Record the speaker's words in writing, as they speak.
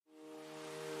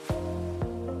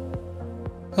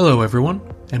Hello everyone,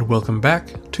 and welcome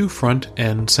back to Front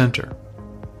End Center.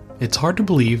 It's hard to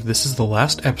believe this is the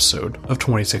last episode of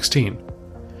 2016.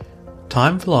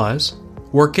 Time flies,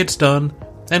 work gets done,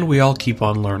 and we all keep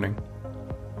on learning.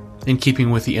 In keeping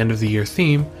with the end of the year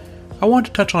theme, I want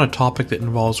to touch on a topic that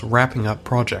involves wrapping up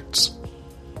projects.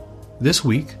 This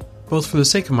week, both for the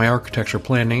sake of my architecture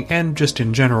planning and just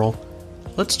in general,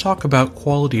 let's talk about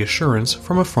quality assurance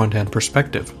from a front-end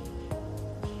perspective.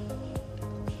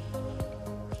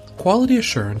 Quality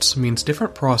assurance means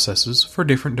different processes for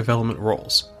different development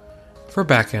roles. For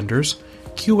backenders,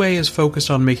 QA is focused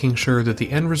on making sure that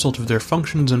the end result of their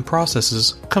functions and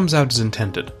processes comes out as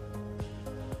intended.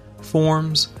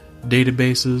 Forms,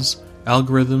 databases,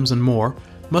 algorithms, and more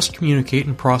must communicate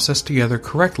and process together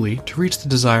correctly to reach the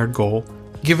desired goal,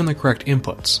 given the correct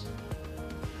inputs.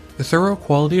 The thorough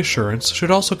quality assurance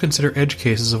should also consider edge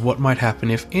cases of what might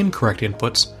happen if incorrect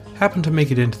inputs happen to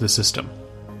make it into the system.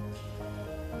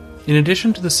 In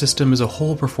addition to the system as a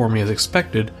whole performing as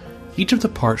expected, each of the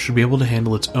parts should be able to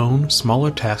handle its own,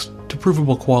 smaller tasks to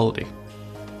provable quality.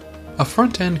 A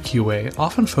front-end QA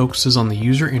often focuses on the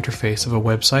user interface of a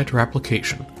website or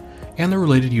application, and the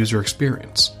related user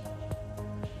experience.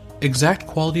 Exact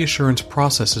quality assurance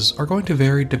processes are going to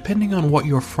vary depending on what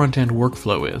your front-end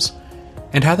workflow is,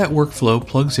 and how that workflow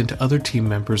plugs into other team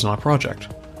members on a project.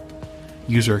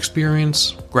 User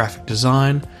experience, graphic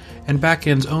design, and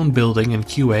backend's own building and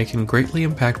QA can greatly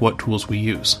impact what tools we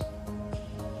use.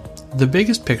 The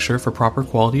biggest picture for proper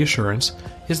quality assurance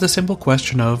is the simple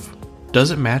question of,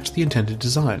 does it match the intended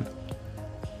design?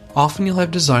 Often you'll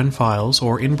have design files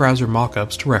or in-browser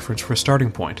mockups to reference for a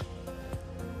starting point.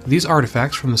 These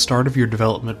artifacts from the start of your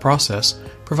development process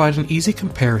provide an easy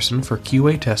comparison for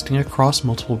QA testing across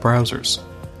multiple browsers.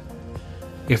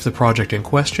 If the project in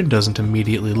question doesn't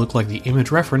immediately look like the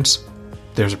image reference,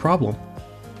 there's a problem.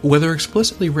 Whether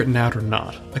explicitly written out or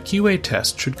not, a QA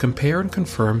test should compare and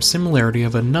confirm similarity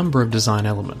of a number of design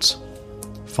elements: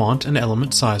 font and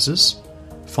element sizes,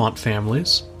 font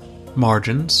families,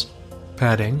 margins,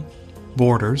 padding,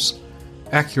 borders,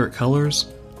 accurate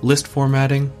colors, list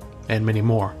formatting, and many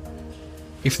more.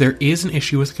 If there is an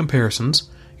issue with comparisons,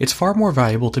 it's far more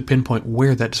valuable to pinpoint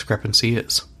where that discrepancy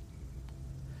is.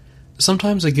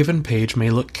 Sometimes a given page may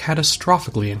look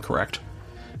catastrophically incorrect,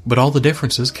 but all the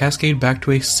differences cascade back to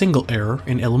a single error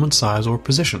in element size or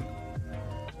position.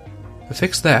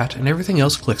 Fix that, and everything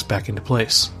else clicks back into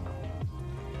place.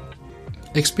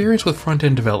 Experience with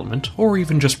front-end development, or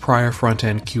even just prior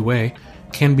front-end QA,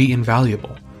 can be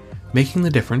invaluable, making the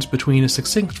difference between a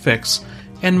succinct fix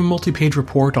and a multi-page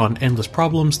report on endless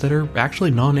problems that are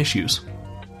actually non-issues.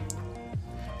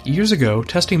 Years ago,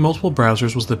 testing multiple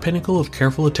browsers was the pinnacle of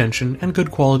careful attention and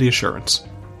good quality assurance.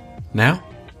 Now,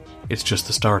 it's just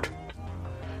the start.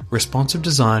 Responsive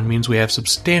design means we have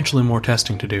substantially more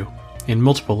testing to do, in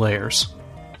multiple layers.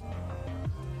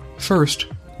 First,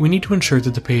 we need to ensure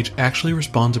that the page actually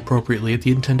responds appropriately at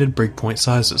the intended breakpoint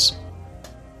sizes.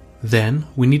 Then,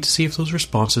 we need to see if those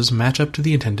responses match up to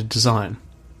the intended design.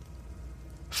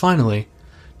 Finally,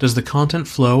 does the content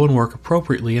flow and work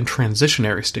appropriately in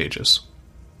transitionary stages?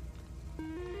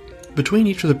 Between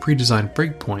each of the pre-designed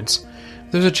breakpoints,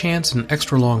 there's a chance an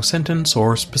extra long sentence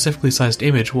or specifically sized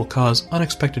image will cause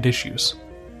unexpected issues.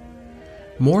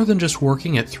 More than just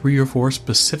working at 3 or 4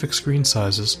 specific screen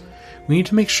sizes, we need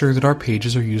to make sure that our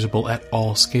pages are usable at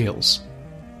all scales.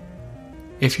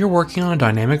 If you're working on a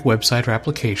dynamic website or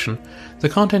application, the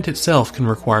content itself can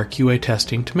require QA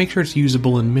testing to make sure it's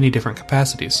usable in many different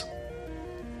capacities.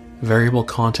 Variable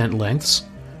content lengths,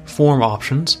 form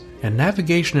options, and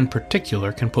navigation in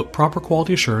particular can put proper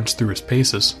quality assurance through its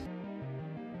paces.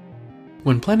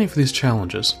 When planning for these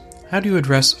challenges, how do you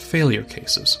address failure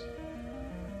cases?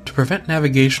 To prevent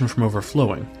navigation from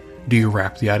overflowing, do you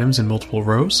wrap the items in multiple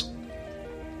rows?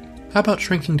 How about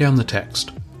shrinking down the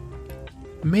text?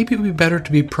 Maybe it would be better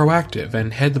to be proactive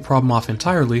and head the problem off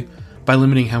entirely by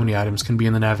limiting how many items can be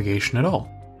in the navigation at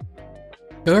all.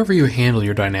 However you handle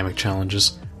your dynamic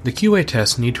challenges, the QA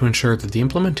tests need to ensure that the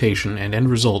implementation and end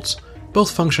results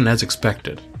both function as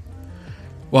expected.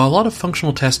 While a lot of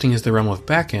functional testing is the realm of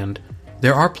backend,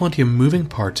 there are plenty of moving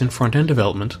parts in front-end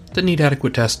development that need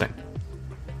adequate testing.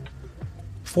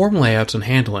 Form layouts and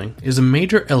handling is a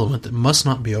major element that must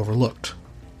not be overlooked.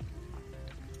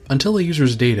 Until a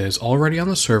user's data is already on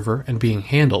the server and being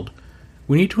handled,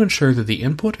 we need to ensure that the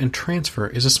input and transfer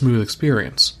is a smooth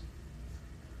experience.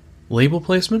 Label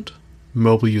placement,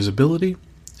 mobile usability,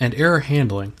 and error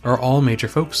handling are all major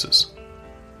focuses.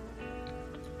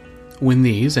 When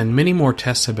these and many more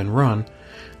tests have been run,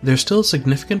 there's still a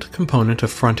significant component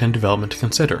of front-end development to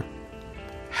consider.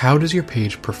 How does your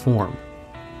page perform?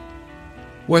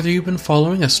 Whether you've been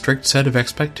following a strict set of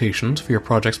expectations for your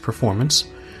project's performance,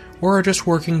 or are just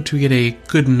working to get a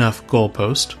good enough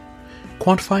goalpost,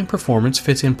 quantifying performance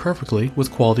fits in perfectly with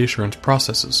quality assurance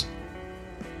processes.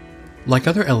 Like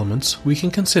other elements, we can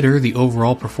consider the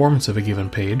overall performance of a given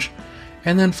page,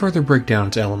 and then further break down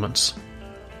its elements.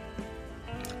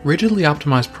 Rigidly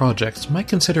optimized projects might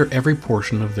consider every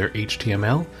portion of their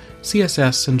HTML,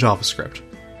 CSS, and JavaScript.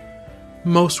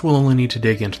 Most will only need to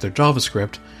dig into their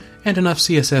JavaScript, and enough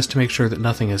CSS to make sure that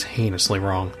nothing is heinously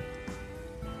wrong.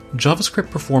 JavaScript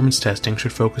performance testing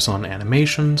should focus on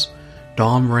animations,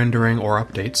 DOM rendering or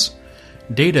updates,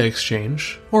 data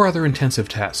exchange, or other intensive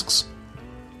tasks.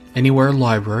 Anywhere a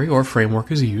library or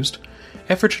framework is used,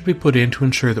 effort should be put in to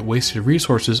ensure that wasted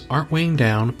resources aren't weighing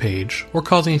down a page or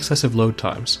causing excessive load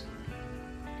times.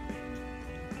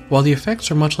 While the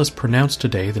effects are much less pronounced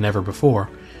today than ever before,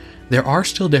 there are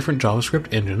still different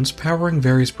JavaScript engines powering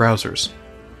various browsers.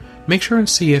 Make sure and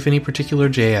see if any particular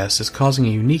JS is causing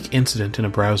a unique incident in a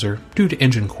browser due to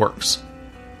engine quirks.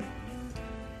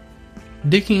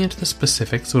 Digging into the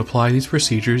specifics to apply these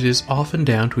procedures is often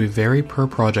down to a very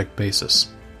per-project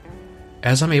basis.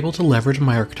 As I'm able to leverage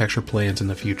my architecture plans in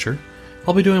the future,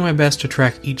 I'll be doing my best to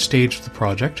track each stage of the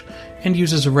project and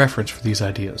use as a reference for these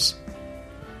ideas.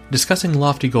 Discussing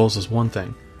lofty goals is one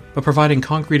thing, but providing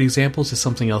concrete examples is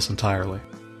something else entirely.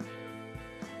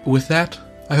 With that,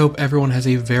 I hope everyone has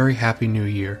a very happy new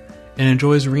year and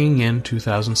enjoys ringing in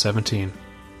 2017.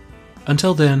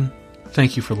 Until then,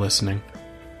 thank you for listening.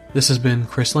 This has been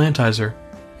Chris Lantizer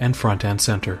and Front End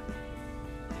Center.